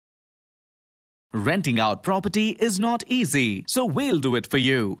Renting out property is not easy, so we'll do it for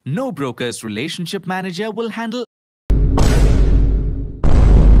you. No Brokers Relationship Manager will handle.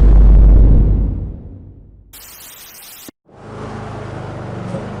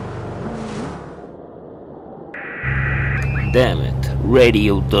 Damn it,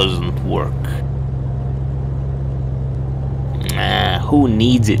 radio doesn't work. Who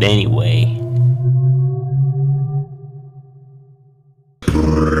needs it anyway?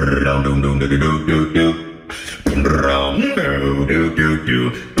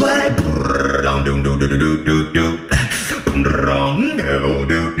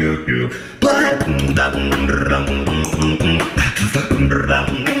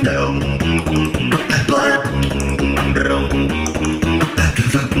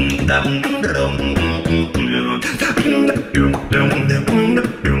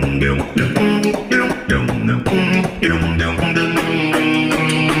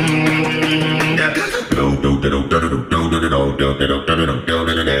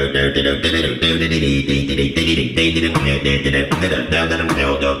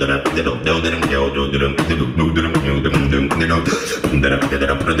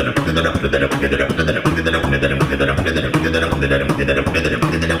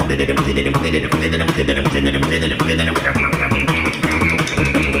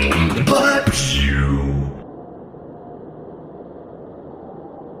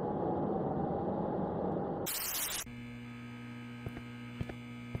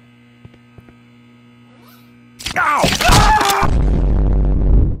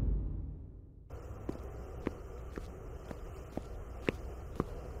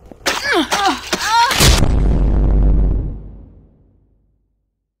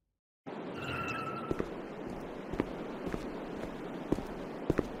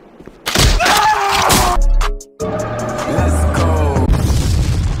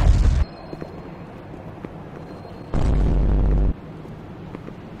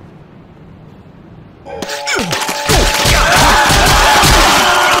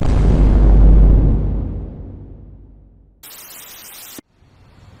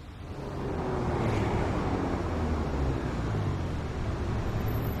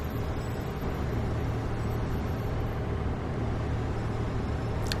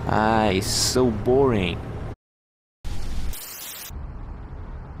 It's so boring.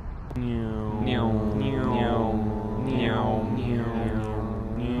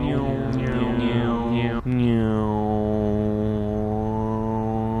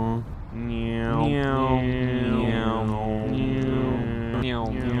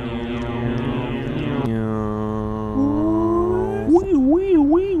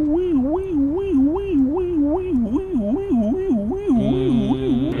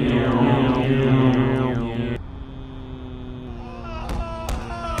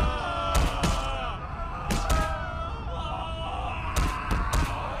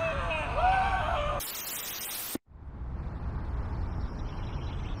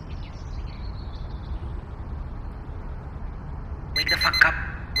 Wake the fuck up!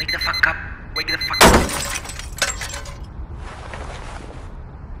 Wake the fuck up! Wake the fuck up!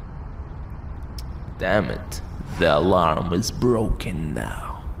 Damn it, the alarm is broken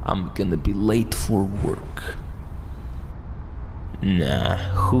now. I'm gonna be late for work. Nah,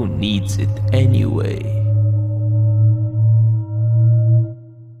 who needs it anyway?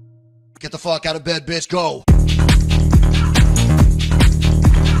 Get the fuck out of bed, bitch, go!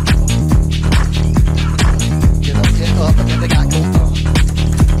 Get up, and then they got go.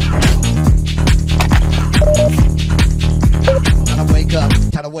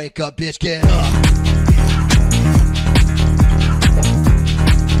 Time to wake up, bitch, get up.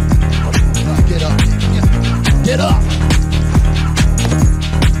 Get up, get up.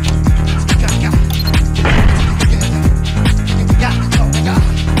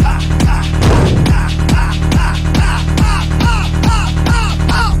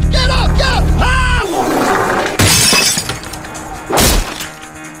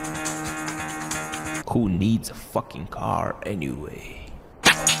 Who needs a fucking car anyway?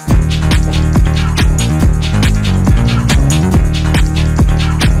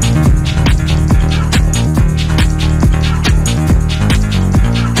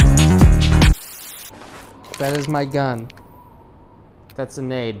 That is my gun. That's a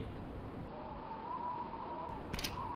nade.